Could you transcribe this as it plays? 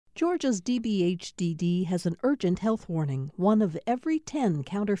Georgia's DBHDD has an urgent health warning. 1 of every 10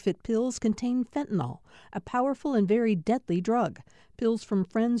 counterfeit pills contain fentanyl, a powerful and very deadly drug. Pills from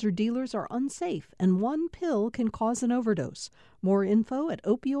friends or dealers are unsafe, and 1 pill can cause an overdose. More info at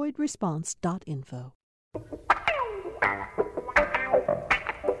opioidresponse.info.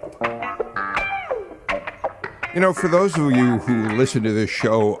 You know, for those of you who listen to this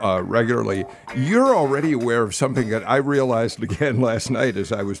show regularly, you're already aware of something that I realized again last night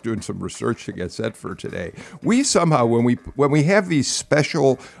as I was doing some research to get set for today. We somehow, when we have these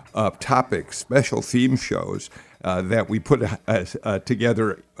special topics, special theme shows that we put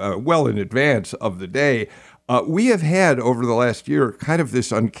together well in advance of the day, we have had over the last year kind of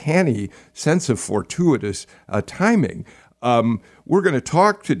this uncanny sense of fortuitous timing. We're going to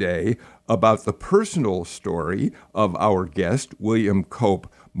talk today about the personal story of our guest, William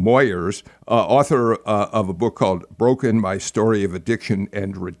Cope Moyers, author of a book called Broken, My Story of Addiction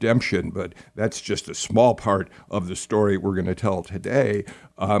and Redemption. But that's just a small part of the story we're going to tell today.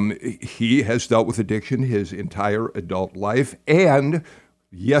 He has dealt with addiction his entire adult life. And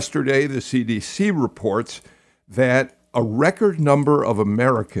yesterday, the CDC reports that a record number of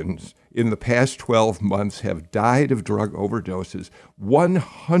Americans in the past 12 months have died of drug overdoses.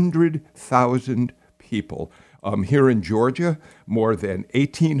 100,000 people. Here in Georgia, more than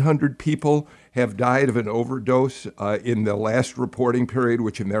 1,800 people have died of an overdose in the last reporting period,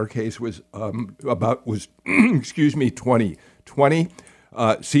 which in their case was 2020.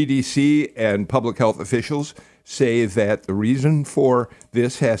 CDC and public health officials say that the reason for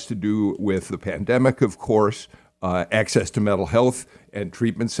this has to do with the pandemic, of course, access to mental health and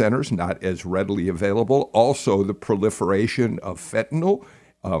treatment centers not as readily available. Also, the proliferation of fentanyl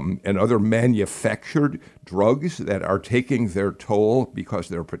and other manufactured drugs that are taking their toll because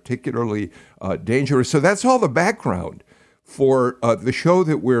they're particularly dangerous. So that's all the background for the show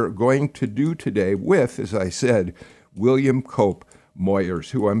that we're going to do today with, as I said, William Cope Moyers,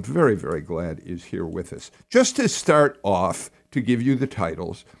 who I'm very, very glad is here with us. Just to start off, to give you the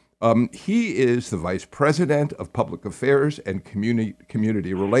titles, he is the Vice President of Public Affairs and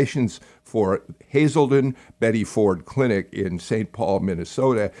Community Relations for Hazelden Betty Ford Clinic in St. Paul,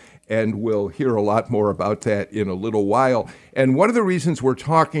 Minnesota, and we'll hear a lot more about that in a little while. And one of the reasons we're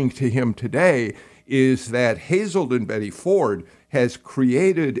talking to him today is that Hazelden Betty Ford has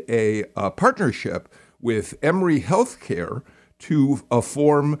created a partnership with Emory Healthcare to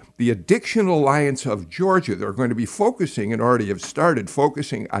form the Addiction Alliance of Georgia. They're going to be focusing, and already have started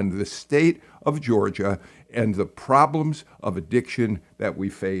focusing, on the state of Georgia and the problems of addiction that we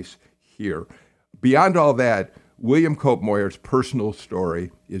face here. Beyond all that, William Cope Moyers' personal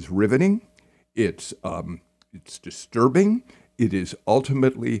story is riveting. It's disturbing. It is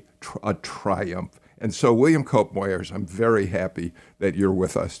ultimately a triumph. And so, William Cope Moyers, I'm very happy that you're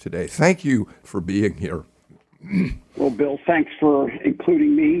with us today. Thank you for being here. Well, Bill, thanks for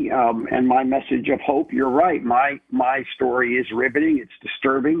including me and my message of hope. You're right. My story is riveting. It's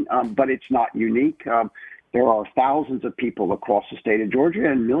disturbing, but it's not unique. There are thousands of people across the state of Georgia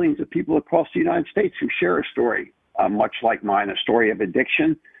and millions of people across the United States who share a story, much like mine, a story of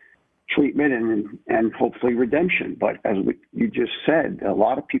addiction, treatment, and hopefully redemption. But as you just said, a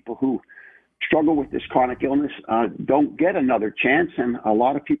lot of people who struggle with this chronic illness don't get another chance, and a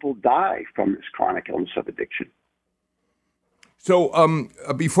lot of people die from this chronic illness of addiction. So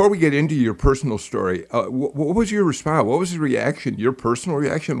before we get into your personal story, what was your response? What was the reaction, your personal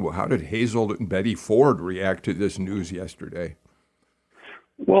reaction? How did Hazel and Betty Ford react to this news yesterday?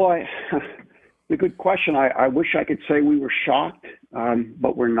 Well, a good question. I wish I could say we were shocked,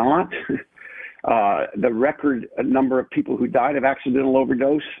 but we're not. The record number of people who died of accidental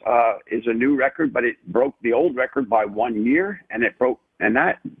overdose is a new record, but it broke the old record by 1 year, and that broke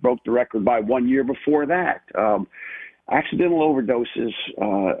the record by 1 year before that. Accidental overdoses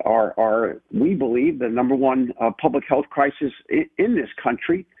are, we believe, the number one public health crisis in this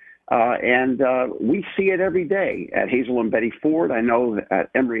country, and we see it every day at Hazel and Betty Ford. I know that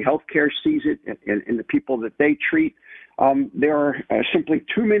Emory Healthcare sees it in the people that they treat. There are simply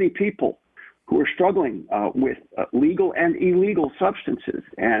too many people who are struggling with legal and illegal substances.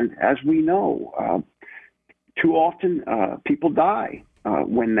 And as we know, too often people die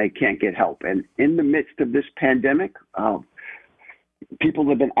when they can't get help. And in the midst of this pandemic, people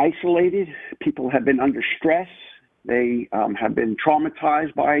have been isolated, people have been under stress, they have been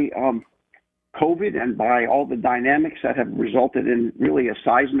traumatized by COVID and by all the dynamics that have resulted in really a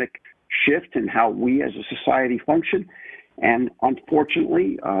seismic shift in how we as a society function. And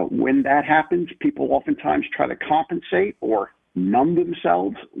unfortunately, when that happens, people oftentimes try to compensate or numb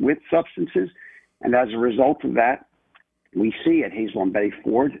themselves with substances. And as a result of that, we see at Hazel and Betty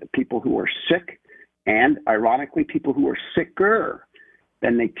Ford people who are sick, and ironically, people who are sicker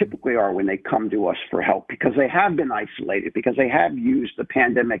than they typically are when they come to us for help, because they have been isolated, because they have used the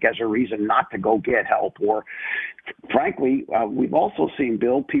pandemic as a reason not to go get help. Or frankly, we've also seen,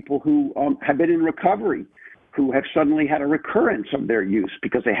 Bill, people who have been in recovery, who have suddenly had a recurrence of their use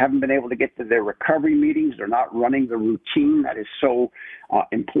because they haven't been able to get to their recovery meetings. They're not running the routine that is so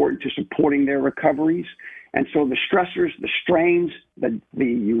important to supporting their recoveries. And so the stressors, the strains, the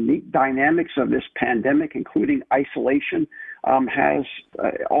unique dynamics of this pandemic, including isolation,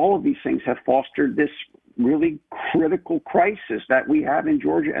 all of these things have fostered this really critical crisis that we have in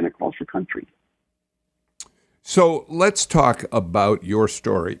Georgia and across the country. So let's talk about your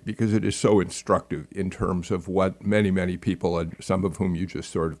story, because it is so instructive in terms of what many, many people, and some of whom you just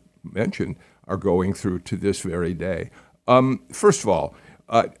sort of mentioned, are going through to this very day. First of all,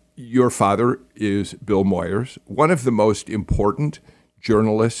 your father is Bill Moyers, one of the most important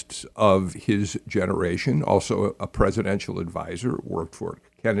journalists of his generation, also a presidential advisor, worked for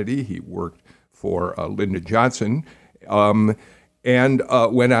Kennedy. He worked for Lyndon Johnson, and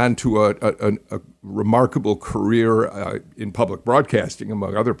went on to a remarkable career in public broadcasting,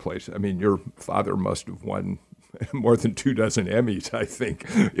 among other places. I mean, your father must have won more than 24 Emmys, I think.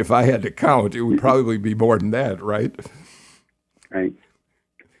 If I had to count, it would probably be more than that, right? Right.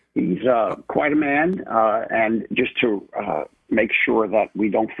 He's quite a man, and just to make sure that we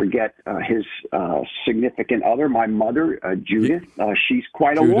don't forget his significant other, my mother, Judith. She's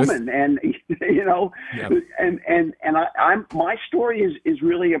quite a woman, and my story is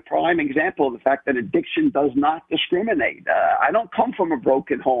really a prime example of the fact that addiction does not discriminate. I don't come from a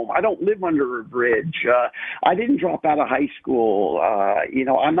broken home. I don't live under a bridge. I didn't drop out of high school.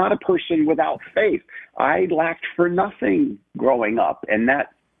 I'm not a person without faith. I lacked for nothing growing up, and that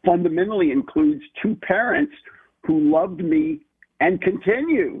fundamentally includes two parents who loved me and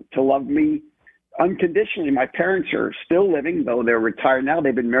continue to love me unconditionally. My parents are still living, though they're retired now.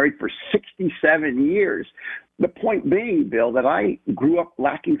 They've been married for 67 years. The point being, Bill, that I grew up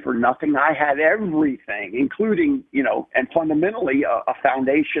lacking for nothing. I had everything, including, and fundamentally a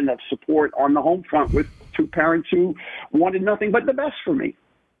foundation of support on the home front with two parents who wanted nothing but the best for me.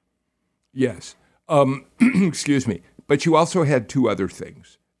 Yes. Excuse me. But you also had two other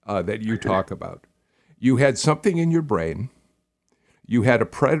things that you talk about. You had something in your brain. You had a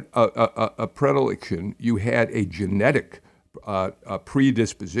predilection. You had a genetic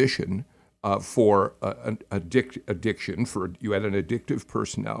predisposition for addiction. You had an addictive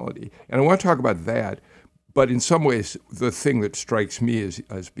personality, and I want to talk about that. But in some ways, the thing that strikes me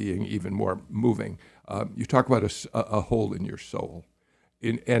as being even more moving, you talk about a hole in your soul,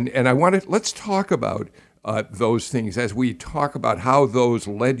 and let's talk about those things as we talk about how those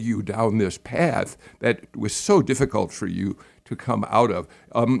led you down this path that was so difficult for you to come out of.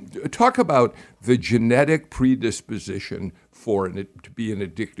 Talk about the genetic predisposition to be an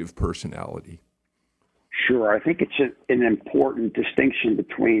addictive personality. Sure. I think it's an important distinction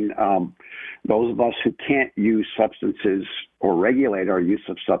between those of us who can't use substances or regulate our use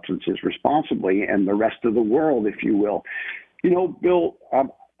of substances responsibly and the rest of the world, if you will. Bill,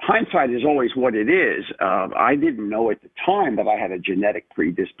 hindsight is always what it is. I didn't know at the time that I had a genetic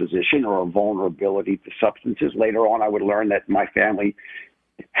predisposition or a vulnerability to substances. Later on, I would learn that my family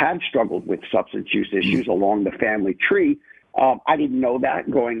had struggled with substance use issues along the family tree. I didn't know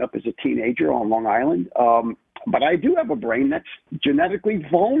that growing up as a teenager on Long Island. But I do have a brain that's genetically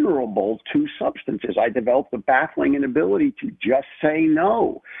vulnerable to substances. I developed a baffling inability to just say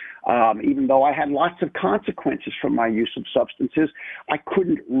no. Even though I had lots of consequences from my use of substances, I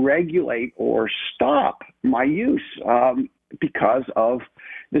couldn't regulate or stop my use because of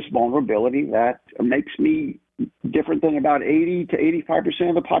this vulnerability that makes me different than about 80 to 85%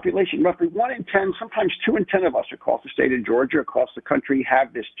 of the population. Roughly 1 in 10, sometimes 2 in 10 of us across the state of Georgia, across the country,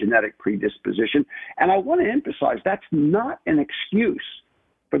 have this genetic predisposition. And I want to emphasize that's not an excuse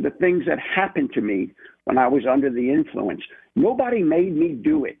for the things that happened to me when I was under the influence. Nobody made me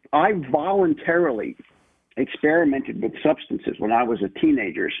do it. I voluntarily experimented with substances when I was a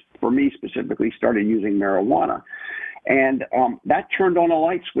teenager. For me specifically, started using marijuana. And that turned on a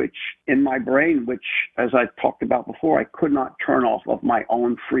light switch in my brain, which, as I talked about before, I could not turn off of my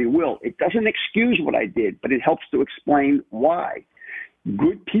own free will. It doesn't excuse what I did, but it helps to explain why.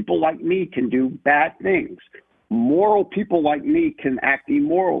 Good people like me can do bad things. Moral people like me can act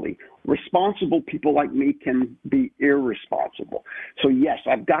immorally. Responsible people like me can be irresponsible. So yes,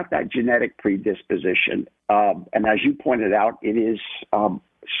 I've got that genetic predisposition. And as you pointed out, it is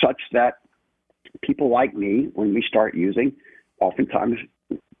such that people like me, when we start using, oftentimes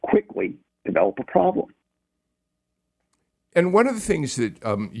quickly develop a problem. And one of the things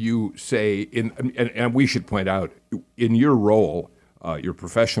that you say, and we should point out, in your role, your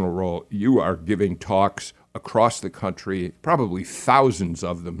professional role, you are giving talks across the country, probably thousands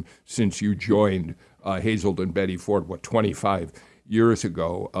of them since you joined Hazelden Betty Ford, 25 years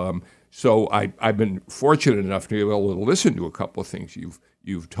ago. So I've been fortunate enough to be able to listen to a couple of things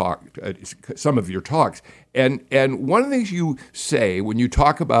you've talked, some of your talks. And one of the things you say when you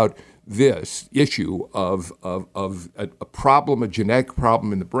talk about this issue of a problem, a genetic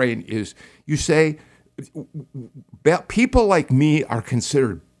problem in the brain, is you say people like me are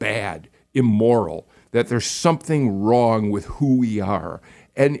considered bad, immoral, that there's something wrong with who we are.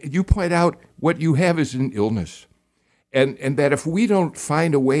 And you point out what you have is an illness. And that if we don't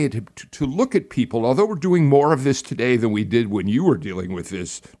find a way to look at people, although we're doing more of this today than we did when you were dealing with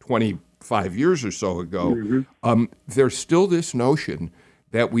this 25 years or so ago, there's still this notion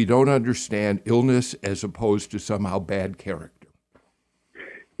that we don't understand illness as opposed to somehow bad character.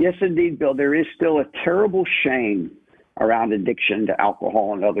 Yes, indeed, Bill. There is still a terrible shame around addiction to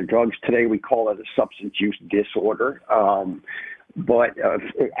alcohol and other drugs. Today we call it a substance use disorder. But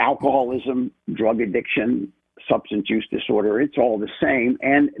alcoholism, drug addiction, substance use disorder, it's all the same.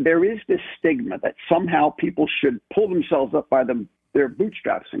 And there is this stigma that somehow people should pull themselves up by their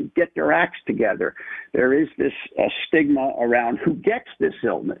bootstraps and get their acts together. There is this stigma around who gets this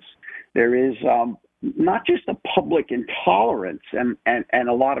illness. There is not just a public intolerance and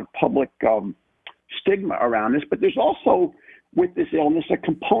a lot of public stigma around this, but there's also with this illness a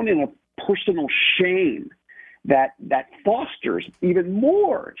component of personal shame that fosters even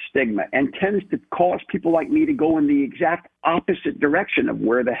more stigma and tends to cause people like me to go in the exact opposite direction of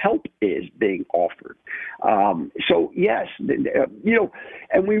where the help is being offered. So yes,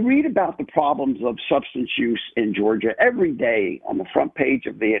 and we read about the problems of substance use in Georgia every day on the front page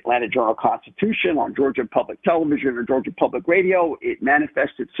of the Atlanta Journal-Constitution, on Georgia Public Television or Georgia Public Radio. It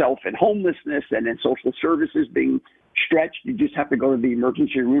manifests itself in homelessness and in social services being stretched. You just have to go to the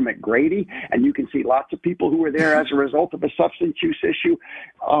emergency room at Grady, and you can see lots of people who are there as a result of a substance use issue.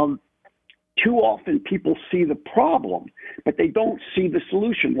 Too often people see the problem, but they don't see the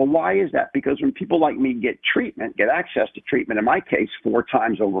solution. Well, why is that? Because when people like me get access to treatment, in my case, 4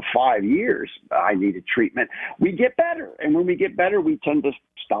 times over 5 years, I needed treatment, we get better. And when we get better, we tend to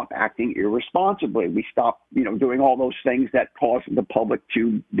stop acting irresponsibly. We stop, doing all those things that cause the public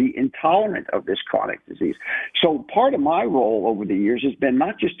to be intolerant of this chronic disease. So part of my role over the years has been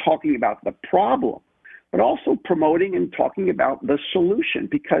not just talking about the problem, but also promoting and talking about the solution.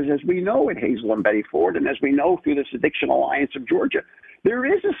 Because as we know at Hazelden Betty Ford, and as we know through this Addiction Alliance of Georgia, there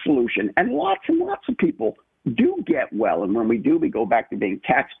is a solution, and lots of people do get well. And when we do, we go back to being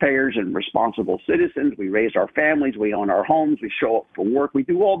taxpayers and responsible citizens. We raise our families, we own our homes, we show up for work. We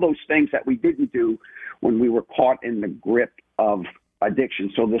do all those things that we didn't do when we were caught in the grip of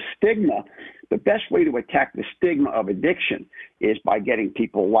addiction. So the stigma, the best way to attack the stigma of addiction is by getting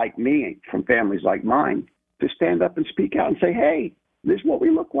people like me from families like mine to stand up and speak out and say, hey, this is what we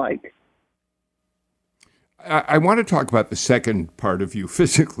look like. I want to talk about the second part of you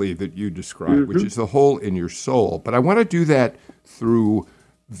physically that you described, which is the hole in your soul. But I want to do that through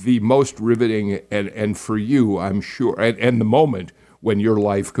the most riveting and for you, I'm sure, and the moment when your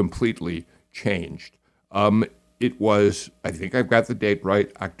life completely changed. It was, I think I've got the date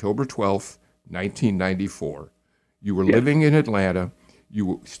right, October 12th, 1994. You were living in Atlanta.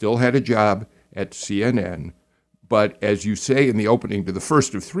 You still had a job at CNN. But as you say in the opening to the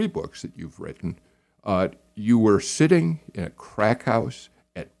first of 3 books that you've written, you were sitting in a crack house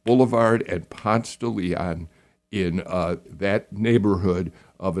at Boulevard and Ponce de Leon in that neighborhood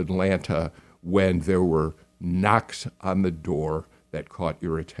of Atlanta when there were knocks on the door that caught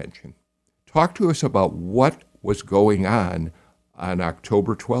your attention. Talk to us about what was going on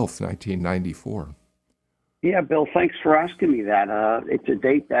October 12th, 1994. Yeah, Bill, thanks for asking me that. It's a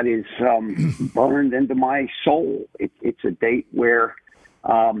date that is burned into my soul. It's a date where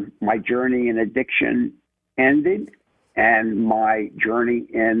my journey in addiction ended and my journey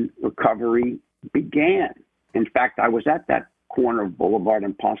in recovery began. In fact, I was at that corner of Boulevard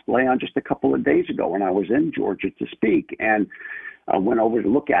and Ponce de Leon just a couple of days ago when I was in Georgia to speak, and I went over to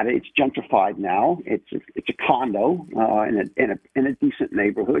look at it. It's gentrified now. It's a condo in a decent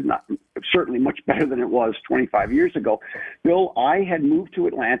neighborhood, not certainly much better than it was 25 years ago. Bill, I had moved to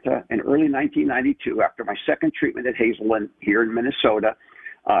Atlanta in early 1992 after my second treatment at Hazelden here in Minnesota.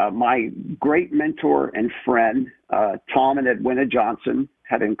 My great mentor and friend, Tom and Edwina Johnson,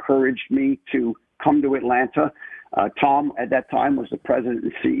 had encouraged me to come to Atlanta. Tom, at that time, was the president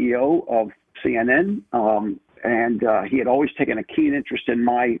and CEO of CNN, and he had always taken a keen interest in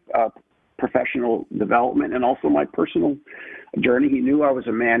my professional development and also my personal journey. He knew I was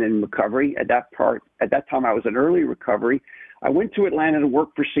a man in recovery. At that time, I was in early recovery. I went to Atlanta to work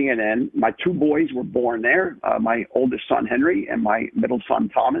for CNN. My two boys were born there, my oldest son, Henry, and my middle son,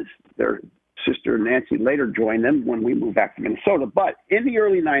 Thomas. Their sister, Nancy, later joined them when we moved back to Minnesota. But in the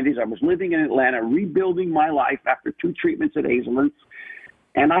early 90s, I was living in Atlanta, rebuilding my life after 2 treatments at Hazelden.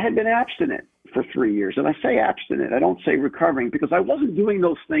 And I had been abstinent for 3 years. And I say abstinent, I don't say recovering, because I wasn't doing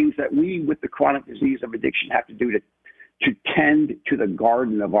those things that we with the chronic disease of addiction have to do to tend to the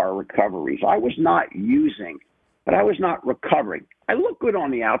garden of our recoveries. I was not using, but I was not recovering. I looked good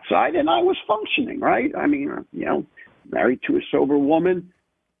on the outside, and I was functioning, right? I mean, married to a sober woman,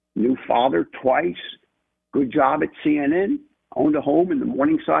 new father twice, good job at CNN, owned a home in the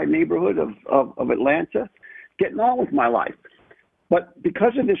Morningside neighborhood of Atlanta, getting on with my life. But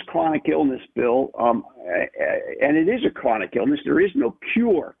because of this chronic illness, Bill, and it is a chronic illness, there is no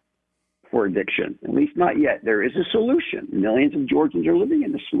cure for addiction, at least not yet. There is a solution. Millions of Georgians are living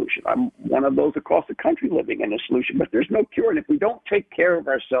in the solution. I'm one of those across the country living in the solution, but there's no cure. And if we don't take care of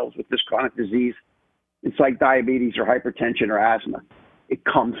ourselves with this chronic disease, it's like diabetes or hypertension or asthma. It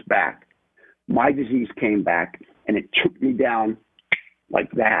comes back. My disease came back, and it took me down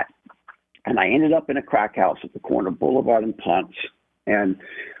like that. And I ended up in a crack house at the corner of Boulevard and Ponce. And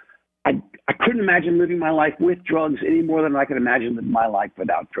I couldn't imagine living my life with drugs any more than I could imagine living my life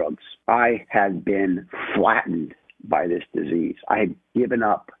without drugs. I had been flattened by this disease. I had given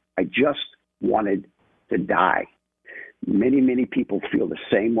up. I just wanted to die. Many, many people feel the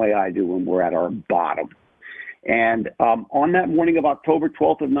same way I do when we're at our bottom. And on that morning of October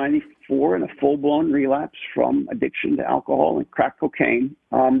 12th of 94, in a full-blown relapse from addiction to alcohol and crack cocaine,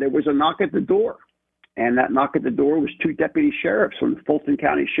 there was a knock at the door. And that knock at the door was 2 deputy sheriffs from the Fulton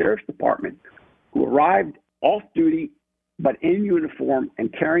County Sheriff's Department who arrived off duty, but in uniform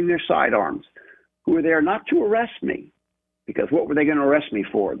and carrying their sidearms, who were there not to arrest me, because what were they going to arrest me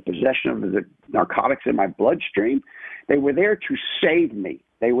for? The possession of the narcotics in my bloodstream? They were there to save me.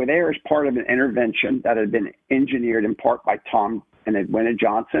 They were there as part of an intervention that had been engineered in part by Tom and Edwina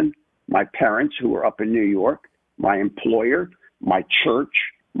Johnson, my parents who were up in New York, my employer, my church,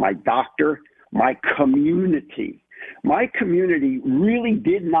 my doctor, my community. My community really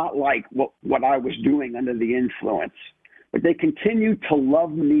did not like what I was doing under the influence, but they continued to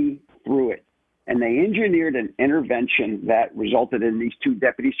love me through it. And they engineered an intervention that resulted in these 2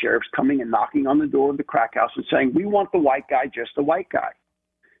 deputy sheriffs coming and knocking on the door of the crack house and saying, "We want the white guy, just the white guy."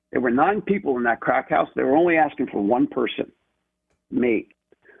 There were 9 people in that crack house. They were only asking for one person, me.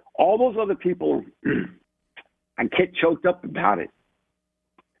 All those other people, I get choked up about it.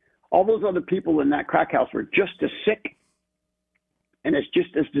 All those other people in that crack house were just as sick and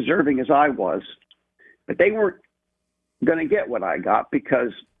just as deserving as I was. But they weren't going to get what I got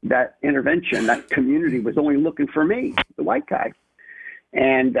because that intervention, that community was only looking for me, the white guy.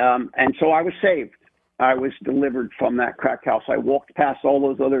 And so I was saved. I was delivered from that crack house. I walked past all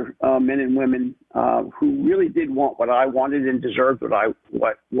those other men and women who really did want what I wanted and deserved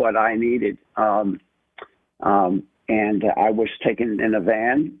what I needed. And I was taken in a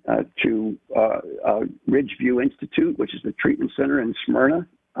van to Ridgeview Institute, which is the treatment center in Smyrna.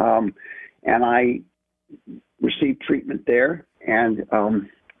 And I received treatment there. And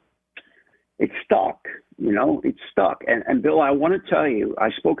it stuck, it stuck. And Bill, I want to tell you, I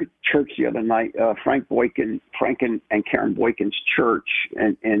spoke at church the other night, Frank and Karen Boykin's church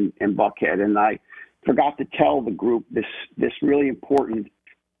in Buckhead. And I forgot to tell the group this really important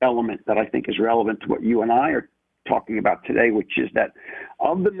element that I think is relevant to what you and I are talking about today, which is that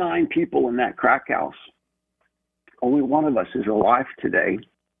of the 9 people in that crack house, only one of us is alive today,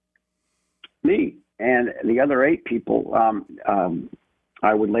 me. And the other 8 people,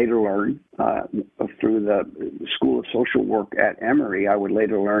 I would later learn through the School of Social Work at Emory, I would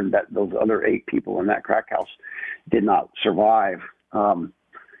later learn that those other 8 people in that crack house did not survive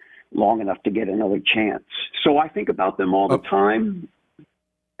long enough to get another chance. So I think about them all the time.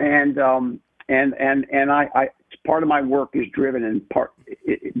 And I part of my work is driven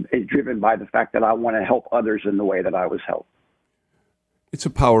by the fact that I want to help others in the way that I was helped. It's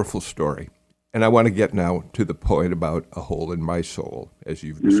a powerful story. And I want to get now to the point about a hole in my soul, as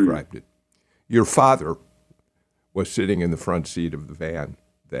you've described it. Your father was sitting in the front seat of the van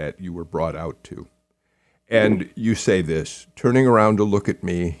that you were brought out to. And you say this, turning around to look at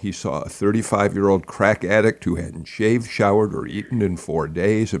me, he saw a 35-year-old crack addict who hadn't shaved, showered, or eaten in 4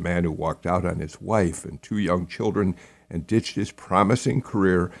 days, a man who walked out on his wife and 2 young children and ditched his promising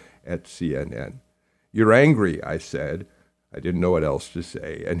career at CNN. You're angry, I said. I didn't know what else to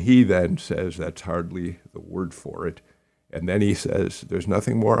say. And he then says, that's hardly the word for it. And then he says, there's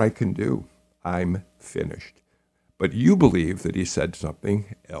nothing more I can do. I'm finished. But you believe that he said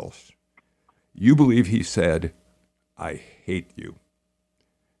something else. You believe he said, I hate you.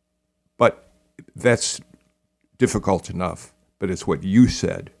 But that's difficult enough. But it's what you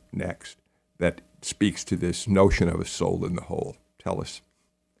said next that speaks to this notion of a soul in the whole. Tell us.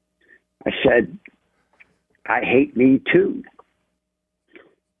 I said, I hate me too.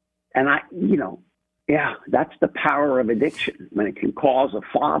 And that's the power of addiction, when it can cause a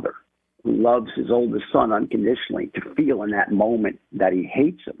father who loves his oldest son unconditionally to feel in that moment that he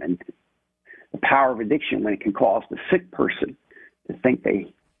hates him. And the power of addiction when it can cause the sick person to think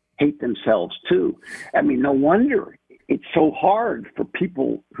they hate themselves too. I mean, no wonder it's so hard for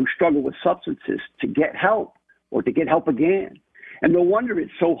people who struggle with substances to get help or to get help again. And no wonder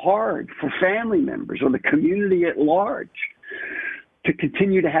it's so hard for family members or the community at large to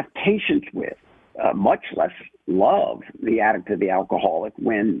continue to have patience with, much less love the addict or the alcoholic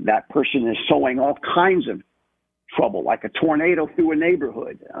when that person is sowing all kinds of trouble, like a tornado through a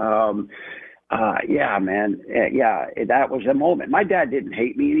neighborhood. That was a moment. My dad didn't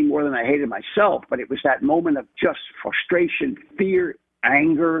hate me any more than I hated myself, but it was that moment of just frustration, fear,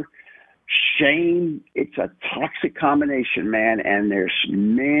 anger, shame. It's a toxic combination, man, and there's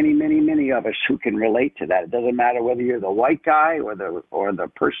many, many, many of us who can relate to that. It doesn't matter whether you're the white guy or the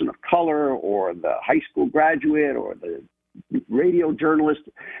person of color or the high school graduate or the radio journalist.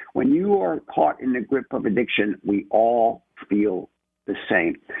 When you are caught in the grip of addiction, we all feel the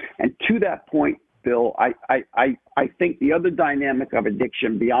same. And to that point, Bill, I think the other dynamic of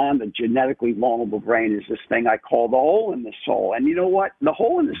addiction beyond the genetically vulnerable brain is this thing I call the hole in the soul. And you know what? The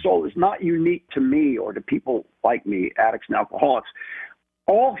hole in the soul is not unique to me or to people like me, addicts and alcoholics.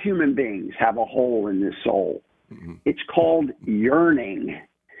 All human beings have a hole in the soul. Mm-hmm. It's called yearning.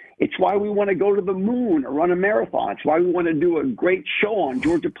 It's why we want to go to the moon or run a marathon. It's why we want to do a great show on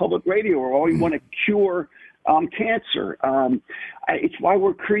Georgia Public Radio, or why we want to cure cancer. It's why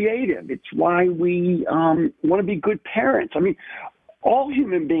we're creative. It's why we want to be good parents. I mean, all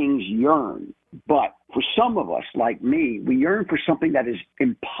human beings yearn, but for some of us, like me, we yearn for something that is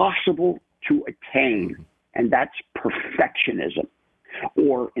impossible to attain, and that's perfectionism,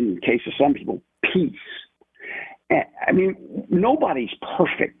 or in the case of some people, peace. I mean, nobody's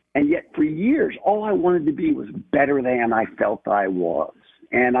perfect, and yet for years, all I wanted to be was better than I felt I was.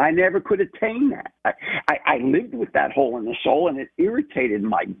 And I never could attain that. I lived with that hole in the soul, and it irritated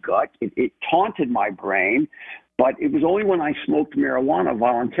my gut. It taunted my brain. But it was only when I smoked marijuana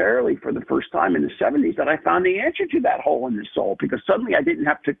voluntarily for the first time in the 70s that I found the answer to that hole in the soul, because suddenly I didn't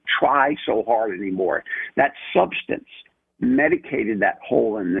have to try so hard anymore. That substance medicated that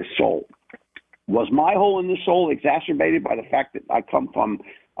hole in the soul. Was my hole in the soul exacerbated by the fact that I come from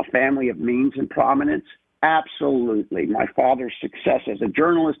a family of means and prominence? Absolutely. My father's success as a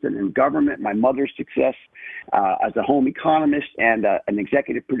journalist and in government, my mother's success as a home economist and an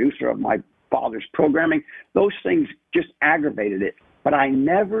executive producer of my father's programming, those things just aggravated it. But I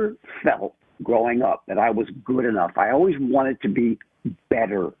never felt growing up that I was good enough. I always wanted to be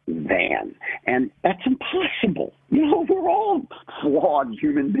better than. And that's impossible. You know, we're all flawed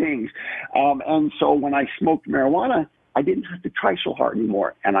human beings. And so when I smoked marijuana, I didn't have to try so hard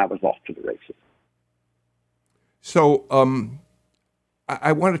anymore, and I was off to the races. So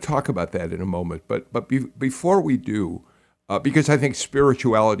I want to talk about that in a moment, but before we do, because I think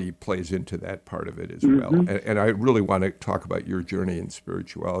spirituality plays into that part of it as well, and I really want to talk about your journey in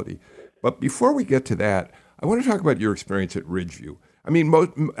spirituality. But before we get to that, I want to talk about your experience at Ridgeview. I mean,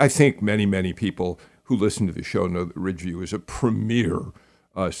 I think many people who listen to the show know that Ridgeview is a premier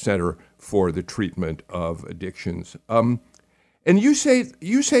center for the treatment of addictions. And you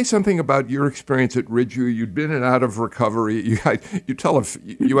say something about your experience at Ridgeview. You'd been in and out of recovery. You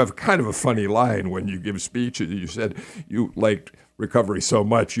have kind of a funny line when you give speeches. You said you liked recovery so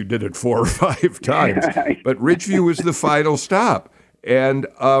much you did it 4 or 5 times. But Ridgeview was the final stop. And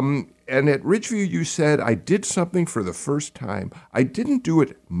at Ridgeview you said, I did something for the first time. I didn't do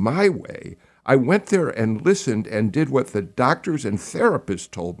it my way. I went there and listened and did what the doctors and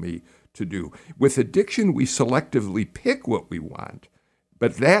therapists told me to do. With addiction, we selectively pick what we want,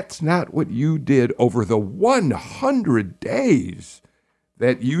 but that's not what you did over the 100 days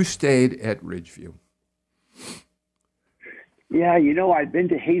that you stayed at Ridgeview. Yeah, you know, I'd been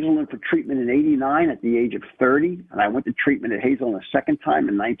to Hazelden for treatment in '89 at the age of 30, and I went to treatment at Hazelden a second time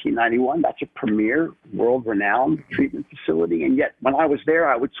in 1991. That's a premier, world-renowned treatment facility, and yet when I was there,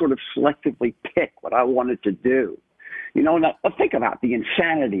 I would sort of selectively pick what I wanted to do. You know, now think about the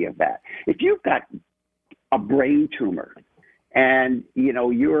insanity of that. If you've got a brain tumor and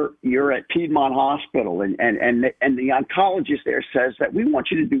you're at Piedmont Hospital, and the oncologist there says that we want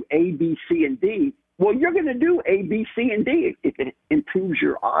you to do A, B, C, and D. Well, you're going to do A, B, C, and D if it improves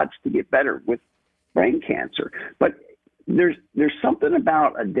your odds to get better with brain cancer. But there's something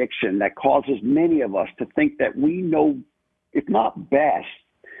about addiction that causes many of us to think that we know, if not best,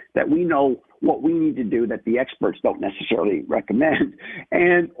 that we know what we need to do that the experts don't necessarily recommend,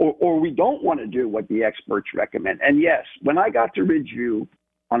 or we don't want to do what the experts recommend. And yes, when I got to Ridgeview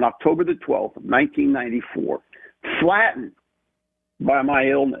on October the 12th of 1994, flattened by my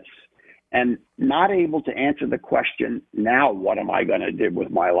illness and not able to answer the question, now what am I going to do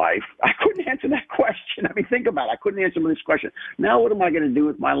with my life? I couldn't answer that question. I mean, think about it. I couldn't answer this question. Now what am I going to do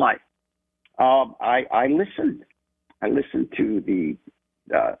with my life? I listened. I listened to the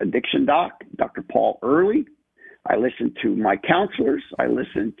addiction doc, Dr. Paul Early. I listened to my counselors. I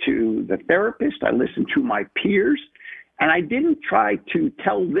listened to the therapist. I listened to my peers. And I didn't try to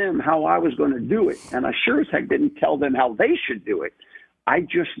tell them how I was going to do it. And I sure as heck didn't tell them how they should do it. I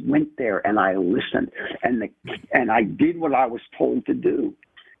just went there and I listened, and I did what I was told to do,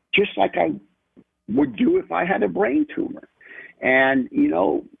 just like I would do if I had a brain tumor. And,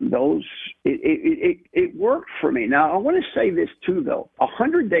 it worked for me. Now, I want to say this too, though.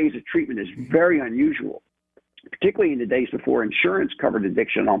 100 days of treatment is very unusual, particularly in the days before insurance covered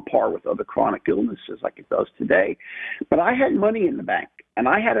addiction on par with other chronic illnesses like it does today. But I had money in the bank, and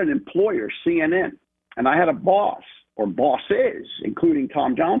I had an employer, CNN, and I had a boss, or bosses, including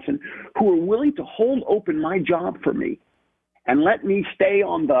Tom Johnson, who were willing to hold open my job for me and let me stay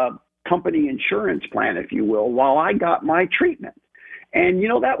on the company insurance plan, if you will, while I got my treatment. And,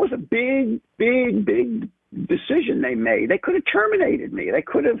 that was a big, big, big decision they made. They could have terminated me. They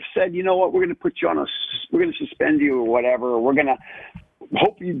could have said, you know what, we're going to put you we're going to suspend you or whatever. We're going to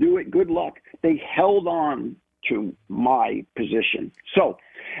hope you do it. Good luck. They held on to my position. So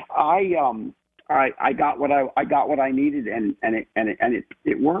I got what I needed, and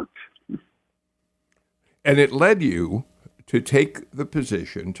it worked. And it led you to take the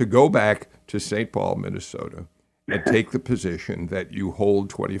position to go back to St. Paul, Minnesota, and take the position that you hold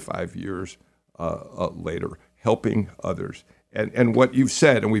 25 years later, helping others. And what you've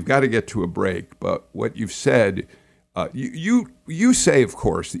said, and we've got to get to a break, but what you've said, you say, of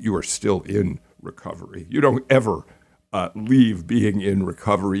course, that you are still in recovery. You don't ever leave being in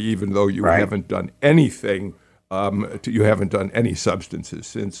recovery, even though you haven't done anything, you haven't done any substances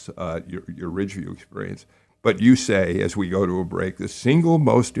since your Ridgeview experience. But you say, as we go to a break, the single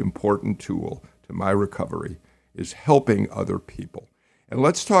most important tool to my recovery is helping other people. And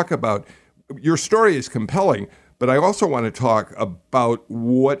let's talk about, your story is compelling, but I also want to talk about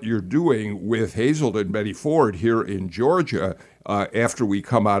what you're doing with Hazelden Betty Ford here in Georgia after we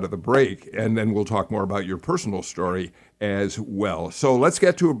come out of the break, and then we'll talk more about your personal story as well. So let's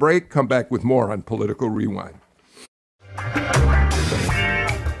get to a break, come back with more on Political Rewind.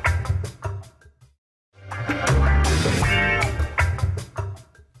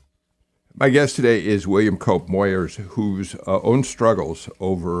 My guest today is William Cope Moyers, whose own struggles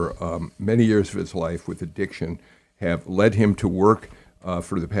over many years of his life with addiction have led him to work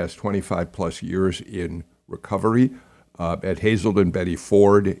for the past 25 plus years in recovery at Hazelden Betty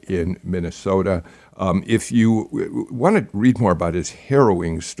Ford in Minnesota. If you want to read more about his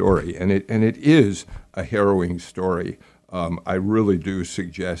harrowing story, and it is a harrowing story, I really do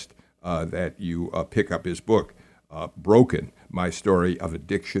suggest that you pick up his book, Broken, My Story of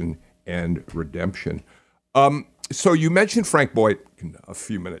Addiction and Redemption. So you mentioned Frank Boykin a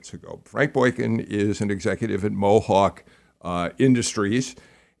few minutes ago. Frank Boykin is an executive at Mohawk Industries,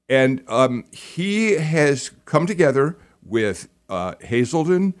 and he has come together with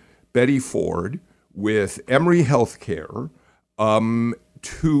Hazelden Betty Ford, with Emory Healthcare,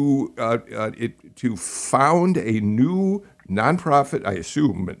 to found a new nonprofit, I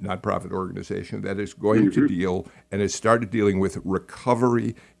assume, nonprofit organization that is going to deal and has started dealing with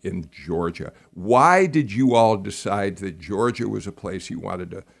recovery in Georgia. Why did you all decide that Georgia was a place you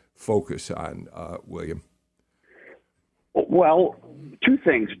wanted to focus on, William? Well, two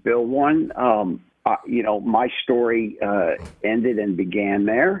things, Bill. One, my story ended and began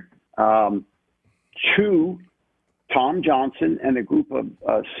there. Two, Tom Johnson and a group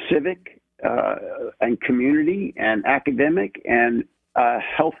of civic and community and academic and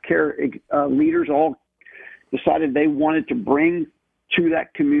healthcare leaders all decided they wanted to bring to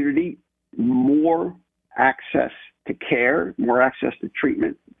that community more access to care, more access to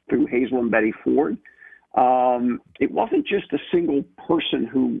treatment through Hazelden Betty Ford. It wasn't just a single person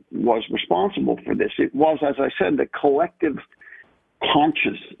who was responsible for this. It was, as I said, the collective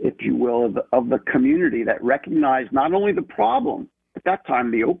conscience, if you will, of the community that recognized not only the problem, at that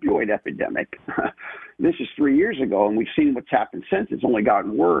time, the opioid epidemic. This is 3 years ago, and we've seen what's happened since. It's only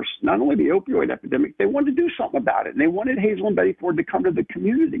gotten worse. Not only the opioid epidemic, they wanted to do something about it, and they wanted Hazel and Betty Ford to come to the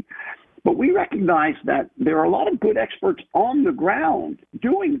community. But we recognize that there are a lot of good experts on the ground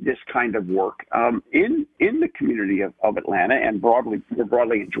doing this kind of work in the community of Atlanta and more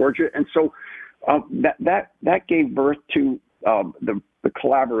broadly in Georgia. And so that gave birth to the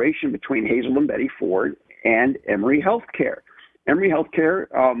collaboration between Hazel and Betty Ford and Emory Healthcare. Emory Healthcare,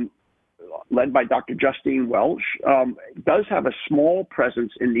 led by Dr. Justine Welch, does have a small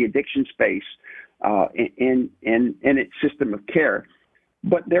presence in the addiction space in its system of care.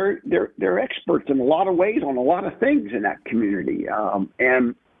 But they're experts in a lot of ways on a lot of things in that community,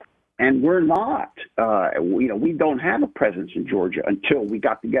 and we're not. We don't have a presence in Georgia until we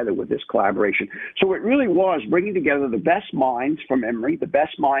got together with this collaboration. So it really was bringing together the best minds from Emory, the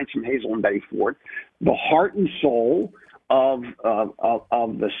best minds from Hazel and Betty Ford, the heart and soul of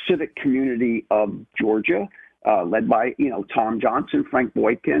the civic community of Georgia, led by Tom Johnson, Frank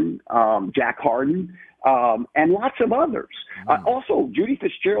Boykin, Jack Harden. And lots of others. Also, Judy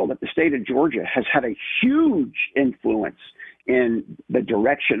Fitzgerald at the state of Georgia has had a huge influence in the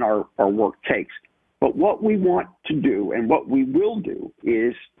direction our work takes. But what we want to do and what we will do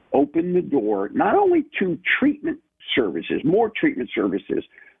is open the door not only to treatment services, more treatment services,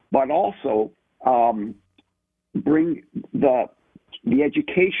 but also bring the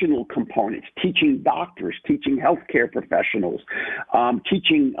educational components, teaching doctors, teaching healthcare professionals,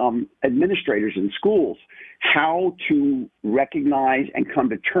 teaching administrators in schools how to recognize and come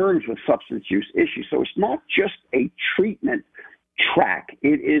to terms with substance use issues. So it's not just a treatment track.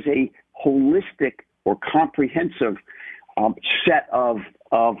 It is a holistic or comprehensive set of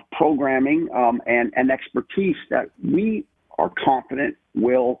programming and expertise that we are confident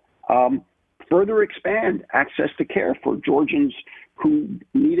will further expand access to care for Georgians who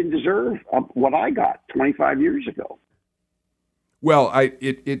need and deserve what I got 25 years ago. Well,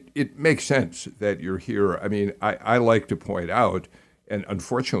 it makes sense that you're here. I mean, I like to point out, and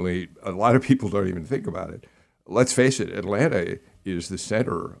unfortunately, a lot of people don't even think about it. Let's face it, Atlanta is the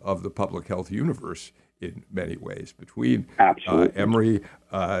center of the public health universe in many ways, between Emory,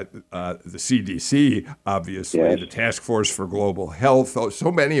 the CDC, obviously, yes, the Task Force for Global Health,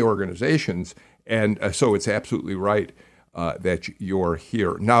 so many organizations. And so it's absolutely right that you're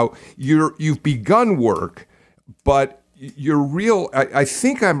here. Now, you've begun work, but I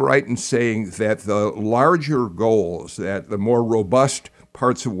think I'm right in saying that the larger goals, that the more robust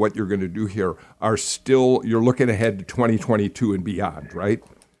parts of what you're going to do here are still, you're looking ahead to 2022 and beyond, right?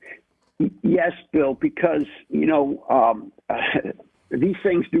 Yes, Bill, because, these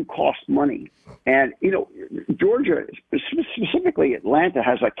things do cost money. And, Georgia, specifically Atlanta,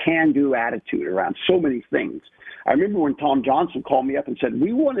 has a can-do attitude around so many things. I remember when Tom Johnson called me up and said,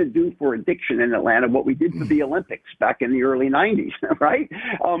 we want to do for addiction in Atlanta what we did for the Olympics back in the early 90s, right?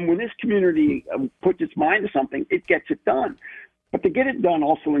 When this community puts its mind to something, it gets it done. But to get it done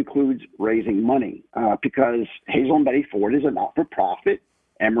also includes raising money because Hazel and Betty Ford is a not-for-profit.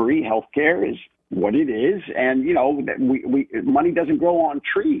 Emory Healthcare is what it is, and money doesn't grow on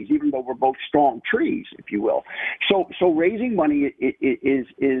trees, even though we're both strong trees, if you will. So raising money is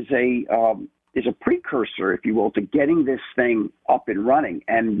a precursor, if you will, to getting this thing up and running.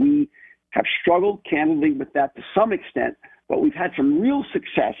 And we have struggled candidly with that to some extent, but we've had some real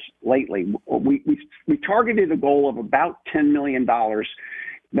success lately. We targeted a goal of about $10 million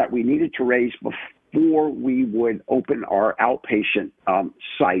that we needed to raise before we would open our outpatient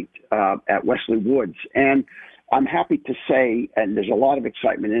site at Wesley Woods. And I'm happy to say, and there's a lot of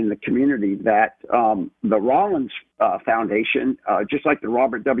excitement in the community, that the Rollins Foundation, just like the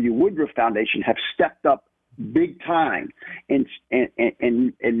Robert W. Woodruff Foundation, have stepped up big time in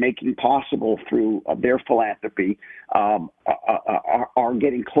making possible through their philanthropy, are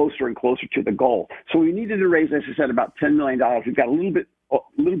getting closer and closer to the goal. So we needed to raise, as I said, about $10 million. We've got a little bit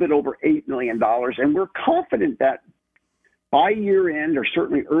over $8 million, and we're confident that by year end, or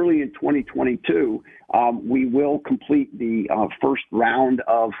certainly early in 2022, we will complete the first round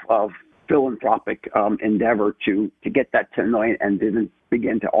of philanthropic endeavor to get that $10 million and then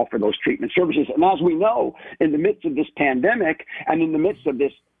begin to offer those treatment services. And as we know, in the midst of this pandemic and in the midst of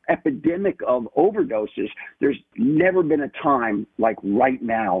this epidemic of overdoses, there's never been a time like right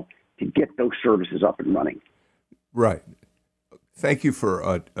now to get those services up and running. Right. Thank you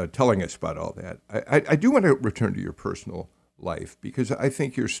for telling us about all that. I do want to return to your personal life, because I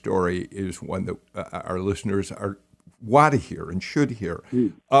think your story is one that our listeners want to hear and should hear.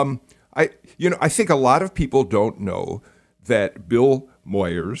 I think a lot of people don't know that Bill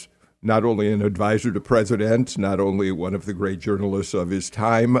Moyers, not only an advisor to presidents, not only one of the great journalists of his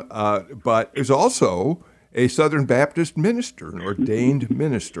time, but is also a Southern Baptist minister, an ordained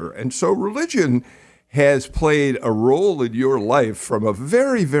minister. And so religion has played a role in your life from a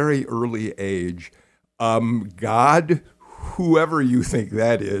very, very early age. God, whoever you think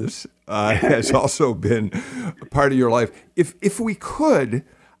that is, has also been a part of your life. If we could,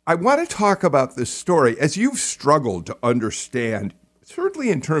 I want to talk about this story as you've struggled to understand, certainly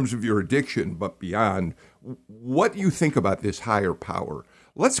in terms of your addiction, but beyond, what you think about this higher power.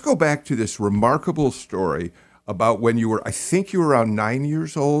 Let's go back to this remarkable story about when you were, I think you were around 9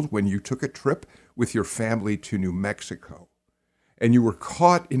 years old, when you took a trip with your family to New Mexico, and you were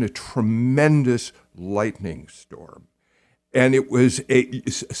caught in a tremendous lightning storm. And it was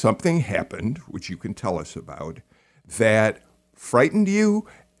something happened, which you can tell us about, that frightened you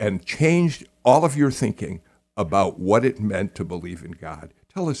and changed all of your thinking about what it meant to believe in God.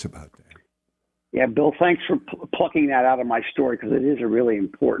 Tell us about that. Yeah, Bill, thanks for plucking that out of my story, because it is a really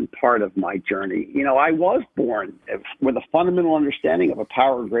important part of my journey. You know, I was born with a fundamental understanding of a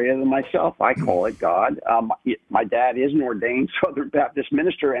power greater than myself. I call it God. My dad is an ordained Southern Baptist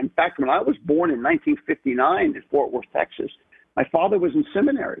minister. In fact, when I was born in 1959 in Fort Worth, Texas, my father was in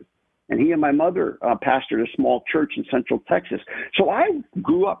seminary, and he and my mother pastored a small church in Central Texas. So I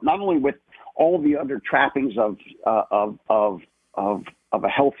grew up not only with all the other trappings of a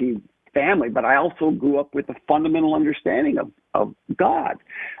healthy family, but I also grew up with a fundamental understanding of God.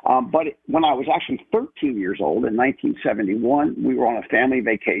 But when I was actually 13 years old in 1971, we were on a family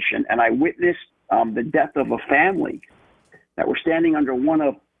vacation, and I witnessed the death of a family that were standing under one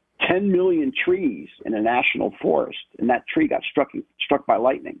of 10 million trees in a national forest, and that tree got struck by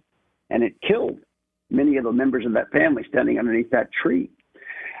lightning, and it killed many of the members of that family standing underneath that tree.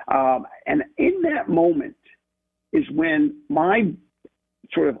 And in that moment is when my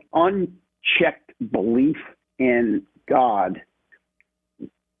sort of unchecked belief in God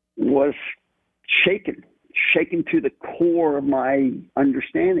was shaken to the core of my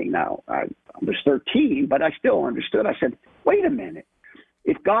understanding. Now, I was 13, but I still understood. I said, wait a minute.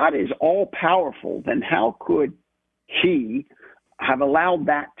 If God is all-powerful, then how could he have allowed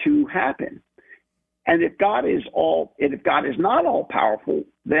that to happen? And if God is not all-powerful,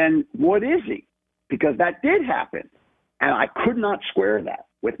 then what is he? Because that did happen. And I could not square that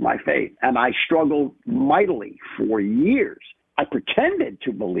with my faith. And I struggled mightily for years. I pretended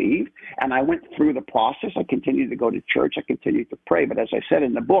to believe, and I went through the process. I continued to go to church. I continued to pray. But as I said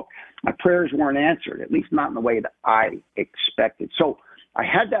in the book, my prayers weren't answered, at least not in the way that I expected. So I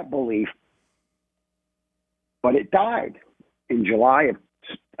had that belief, but it died in July of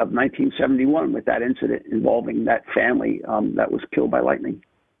 1971 with that incident involving that family that was killed by lightning.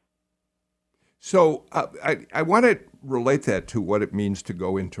 So I want to relate that to what it means to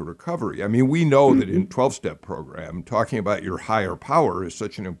go into recovery. I mean, we know that in 12-step program, talking about your higher power is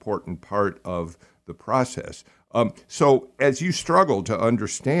such an important part of the process. So as you struggle to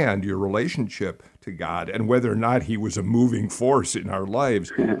understand your relationship to God and whether or not he was a moving force in our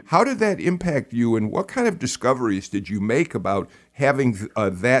lives, how did that impact you, and what kind of discoveries did you make about having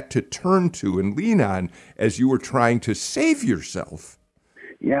that to turn to and lean on as you were trying to save yourself?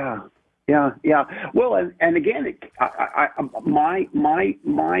 Yeah. Well, and again,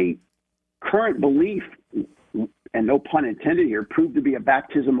 my current belief, and no pun intended here, proved to be a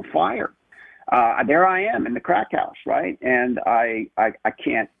baptism of fire. There I am in the crack house, right? And I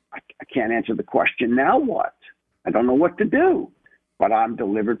can't answer the question. Now what? I don't know what to do. But I'm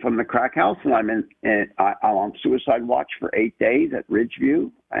delivered from the crack house, and I'm on suicide watch for 8 days at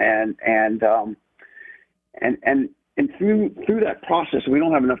Ridgeview, and through that process, we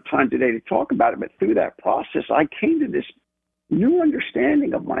don't have enough time today to talk about it, but through that process, I came to this new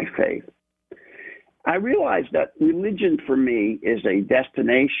understanding of my faith. I realized that religion for me is a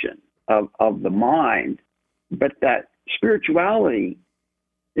destination of the mind, but that spirituality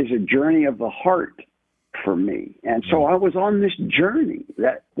is a journey of the heart for me. And so I was on this journey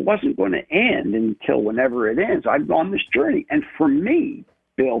that wasn't going to end until whenever it ends. I've gone this journey. And for me,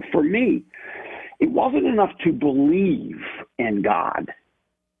 Bill, it wasn't enough to believe in God.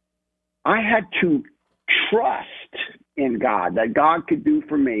 I had to trust in God, that God could do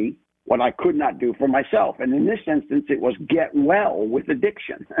for me what I could not do for myself. And in this instance, it was get well with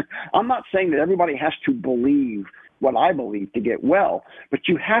addiction. I'm not saying that everybody has to believe what I believe to get well, but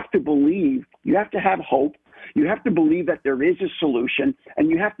you have to believe, you have to have hope, you have to believe that there is a solution, and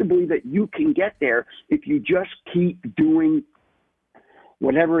you have to believe that you can get there if you just keep doing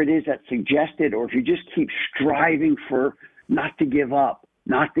whatever it is that's suggested, or if you just keep striving for not to give up.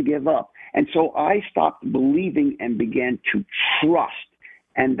 And so I stopped believing and began to trust.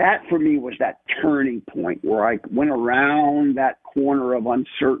 And that for me was that turning point where I went around that corner of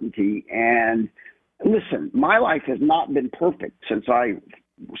uncertainty. And listen, my life has not been perfect since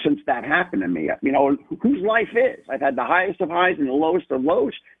that happened to me. You know, whose life is? I've had the highest of highs and the lowest of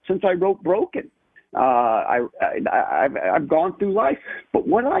lows since I wrote Broken. I've gone through life, but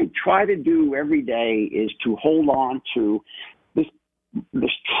what I try to do every day is to hold on to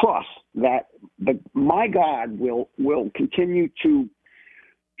this trust that my God will continue to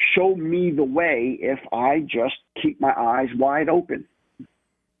show me the way if I just keep my eyes wide open.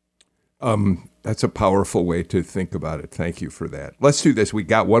 That's a powerful way to think about it. Thank you for that. Let's do this. We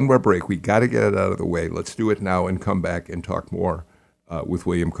got one more break. We got to get it out of the way. Let's do it now and come back and talk more with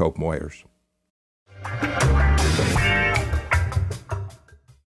William Cope Moyers.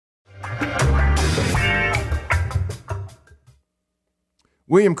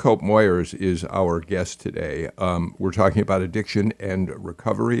 William Cope Moyers is our guest today. We're talking about addiction and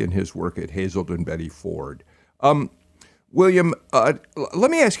recovery and his work at Hazelden Betty Ford. William,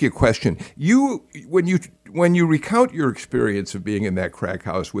 let me ask you a question. When you recount your experience of being in that crack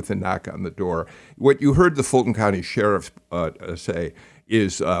house with a knock on the door, what you heard the Fulton County Sheriff say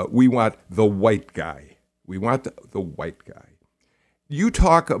is, we want the white guy. We want the white guy. You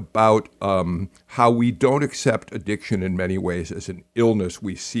talk about how we don't accept addiction in many ways as an illness.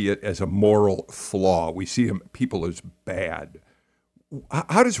 We see it as a moral flaw. We see people as bad.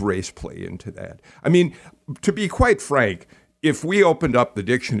 How does race play into that? I mean, to be quite frank, if we opened up the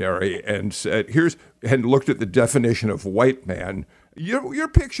dictionary and said, and looked at the definition of white man, your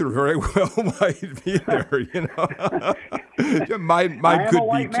picture very well might be there, you know. Mine could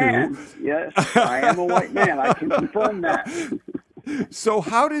be man. too. Yes, I am a white man. I can confirm that. So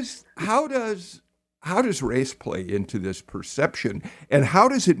how does race play into this perception, and how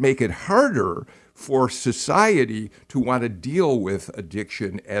does it make it harder for society to want to deal with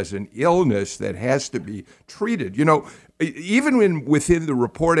addiction as an illness that has to be treated? You know, even within the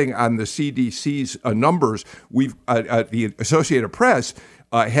reporting on the CDC's numbers, the Associated Press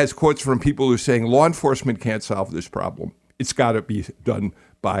has quotes from people who are saying law enforcement can't solve this problem. It's got to be done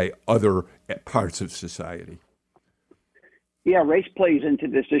by other parts of society. Yeah, race plays into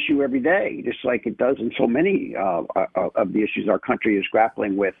this issue every day, just like it does in so many of the issues our country is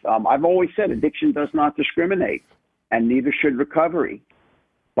grappling with. I've always said addiction does not discriminate, and neither should recovery,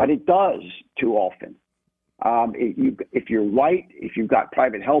 but it does too often. If you're white, if you've got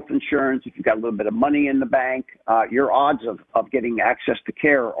private health insurance, if you've got a little bit of money in the bank, your odds of getting access to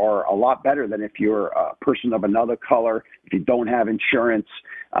care are a lot better than if you're a person of another color, if you don't have insurance,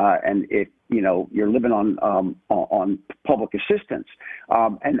 and if you're living on public assistance.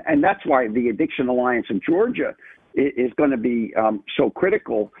 And that's why the Addiction Alliance of Georgia is going to be so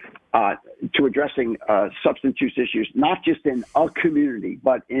critical to addressing substance use issues, not just in a community,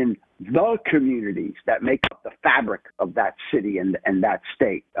 but in the communities that make up the fabric of that city and that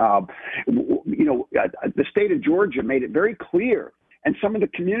state. The state of Georgia made it very clear, and some of the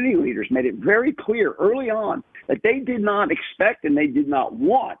community leaders made it very clear early on that they did not expect and they did not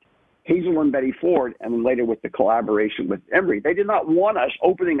want Hazelden Betty Ford, and then later with the collaboration with Emory, they did not want us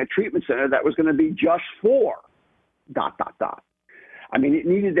opening a treatment center that was going to be just for ... I mean, it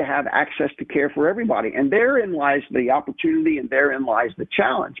needed to have access to care for everybody. And therein lies the opportunity, and therein lies the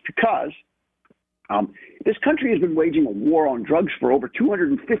challenge, because this country has been waging a war on drugs for over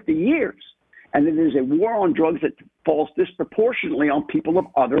 250 years. And it is a war on drugs that falls disproportionately on people of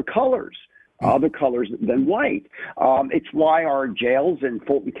other colors than white. It's why our jails in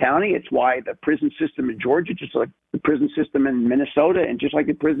Fulton County, it's why the prison system in Georgia, just like the prison system in Minnesota and just like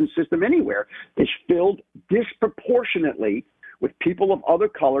the prison system anywhere, is filled disproportionately with people of other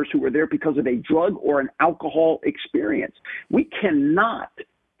colors who were there because of a drug or an alcohol experience. We cannot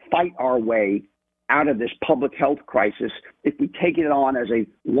fight our way out of this public health crisis if we take it on as a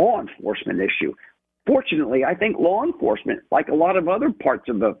law enforcement issue. Fortunately, I think law enforcement, like a lot of other parts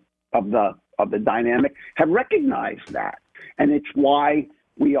of the dynamic, have recognized that. And it's why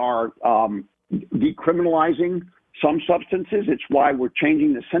we are decriminalizing some substances. It's why we're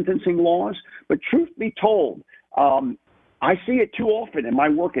changing the sentencing laws. But truth be told, I see it too often in my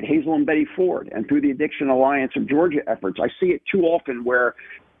work at Hazelden Betty Ford and through the Addiction Alliance of Georgia efforts. I see it too often where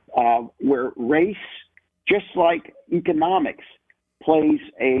race, just like economics, plays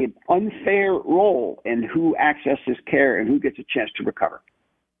an unfair role in who accesses care and who gets a chance to recover.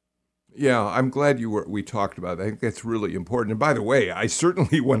 Yeah, I'm glad we talked about that. I think that's really important. And by the way, I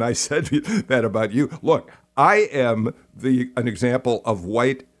certainly, when I said that about you, look, I am an example of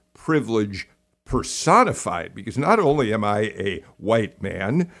white privilege personified, because not only am I a white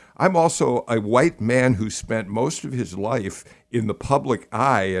man, I'm also a white man who spent most of his life in the public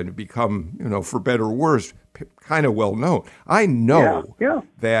eye and become, for better or worse, kind of well known. I know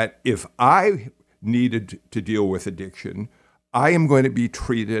that if I needed to deal with addiction, I am going to be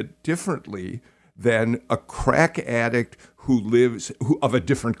treated differently than a crack addict who of a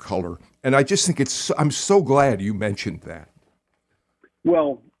different color. And I just think I'm so glad you mentioned that.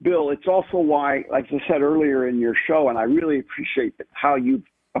 Well, Bill, it's also why, like I said earlier in your show, and I really appreciate how you've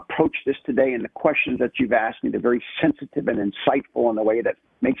approached this today and the questions that you've asked me. They're very sensitive and insightful in a way that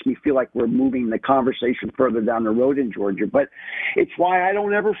makes me feel like we're moving the conversation further down the road in Georgia. But it's why I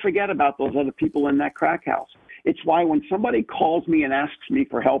don't ever forget about those other people in that crack house. It's why when somebody calls me and asks me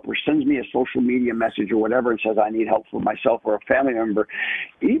for help or sends me a social media message or whatever and says I need help for myself or a family member,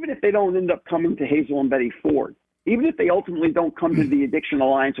 even if they don't end up coming to Hazel and Betty Ford, even if they ultimately don't come to the Addiction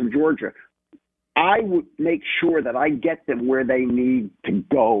Alliance of Georgia, I would make sure that I get them where they need to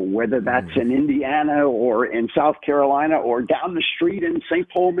go, whether that's in Indiana or in South Carolina or down the street in St.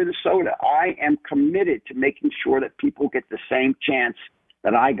 Paul, Minnesota. I am committed to making sure that people get the same chance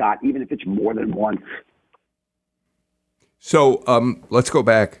that I got, even if it's more than once. So let's go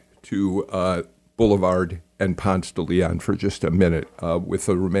back to Boulevard and Ponce de Leon for just a minute with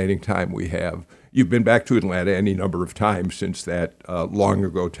the remaining time we have. You've been back to Atlanta any number of times since that long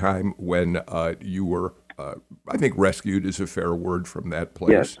ago time when you were, I think, rescued is a fair word from that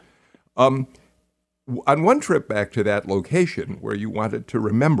place. Yes. On one trip back to that location where you wanted to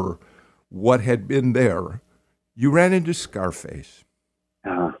remember what had been there, you ran into Scarface.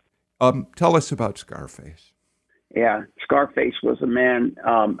 Tell us about Scarface. Yeah, Scarface was a man.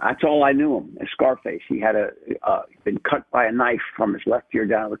 That's all I knew him as Scarface. He had been cut by a knife from his left ear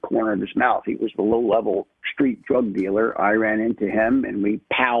down to the corner of his mouth. He was the low-level street drug dealer. I ran into him, and we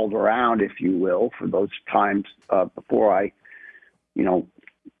palled around, if you will, for those times before I,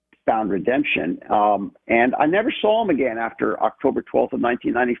 found redemption. And I never saw him again after October 12th of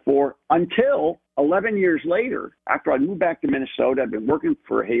 1994 until 11 years later, after I moved back to Minnesota. I'd been working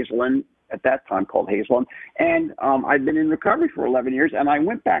for Hazelland at that time called Hazelland. And I'd been in recovery for 11 years. And I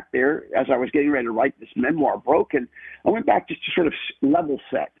went back there as I was getting ready to write this memoir, Broken. I went back just to sort of level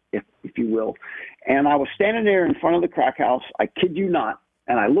set, if you will. And I was standing there in front of the crack house. I kid you not.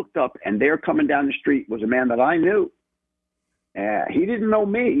 And I looked up, and there coming down the street was a man that I knew. He didn't know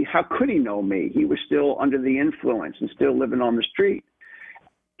me. How could he know me? He was still under the influence and still living on the street.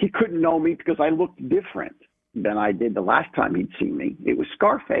 He couldn't know me because I looked different than I did the last time he'd seen me. It was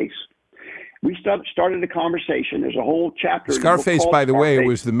Scarface. We started a conversation. There's a whole chapter. Scarface, by the way,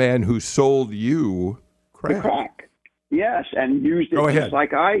 was the man who sold you crack. The crack. Yes, and used it just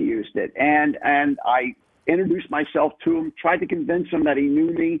like I used it. And I introduced myself to him, tried to convince him that he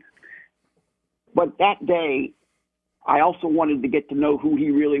knew me. But that day, I also wanted to get to know who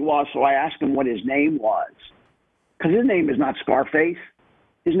he really was, so I asked him what his name was. Because his name is not Scarface.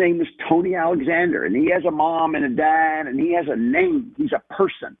 His name is Tony Alexander, and he has a mom and a dad, and he has a name. He's a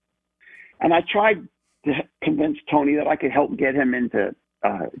person. And I tried to convince Tony that I could help get him into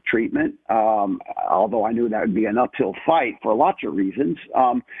treatment, although I knew that would be an uphill fight for lots of reasons.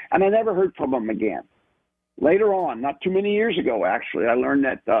 And I never heard from him again. Later on, not too many years ago, actually, I learned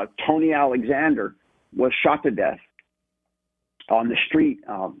that Tony Alexander was shot to death on the street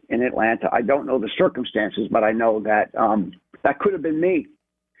in Atlanta. I don't know the circumstances, but I know that that could have been me.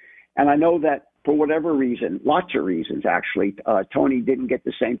 And I know that for whatever reason, lots of reasons actually, Tony didn't get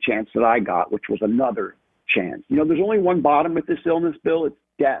the same chance that I got, which was another chance. There's only one bottom with this illness, Bill. It's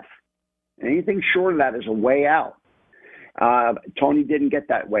death. And anything short of that is a way out. Tony didn't get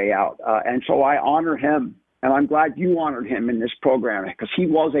that way out. And so I honor him. And I'm glad you honored him in this program because he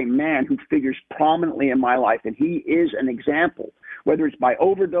was a man who figures prominently in my life. And he is an example, whether it's by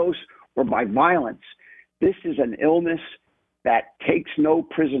overdose or by violence. This is an illness that takes no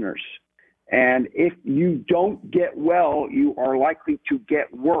prisoners. And if you don't get well, you are likely to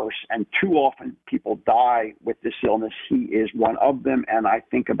get worse. And too often people die with this illness. He is one of them. And I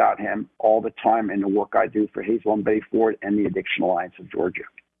think about him all the time in the work I do for Hazel and Betty Ford and the Addiction Alliance of Georgia.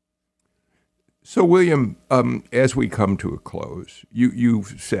 So, William, as we come to a close, you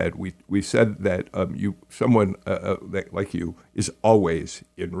said, we said that someone like you is always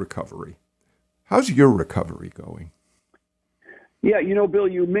in recovery. How's your recovery going? Yeah, Bill,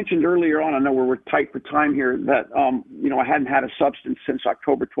 you mentioned earlier on, I know we're tight for time here, that, I hadn't had a substance since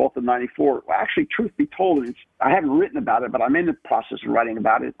October 12th of 94. Well, actually, truth be told, I haven't written about it, but I'm in the process of writing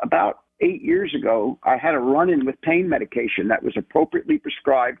about it. About 8 years ago, I had a run-in with pain medication that was appropriately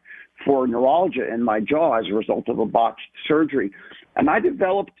prescribed for neuralgia in my jaw as a result of a botched surgery. And I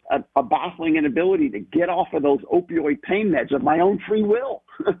developed a baffling inability to get off of those opioid pain meds of my own free will.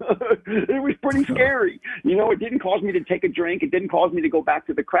 It was pretty scary. You know, it didn't cause me to take a drink. It didn't cause me to go back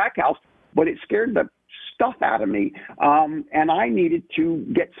to the crack house, but it scared the stuff out of me. And I needed to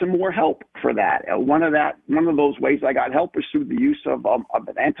get some more help for that. One of those ways I got help was through the use of an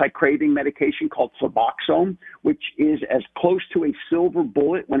anti-craving medication called Suboxone, which is as close to a silver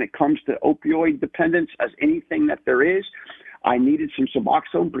bullet when it comes to opioid dependence as anything that there is. I needed some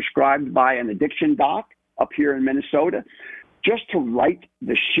Suboxone prescribed by an addiction doc up here in Minnesota just to right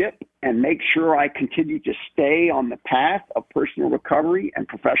the ship and make sure I continue to stay on the path of personal recovery and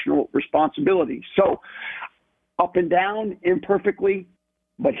professional responsibility. So up and down, imperfectly,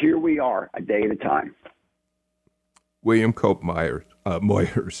 but here we are, a day at a time. William Cope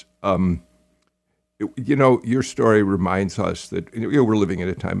Moyers, you know, your story reminds us that we're living in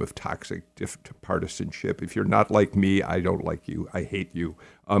a time of toxic partisanship. If you're not like me, I don't like you. I hate you.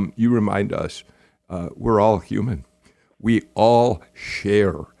 You remind us we're all human. We all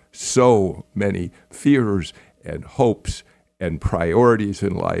share so many fears and hopes and priorities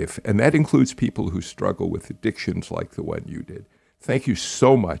in life, and that includes people who struggle with addictions like the one you did. Thank you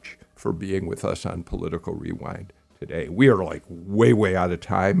so much for being with us on Political Rewind today. We are like way out of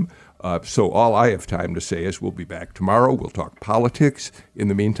time, so all I have time to say is we'll be back tomorrow. We'll talk politics. In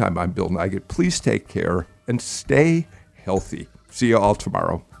the meantime, I'm Bill Nigut. Please take care and stay healthy. See you all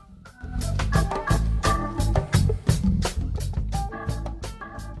tomorrow.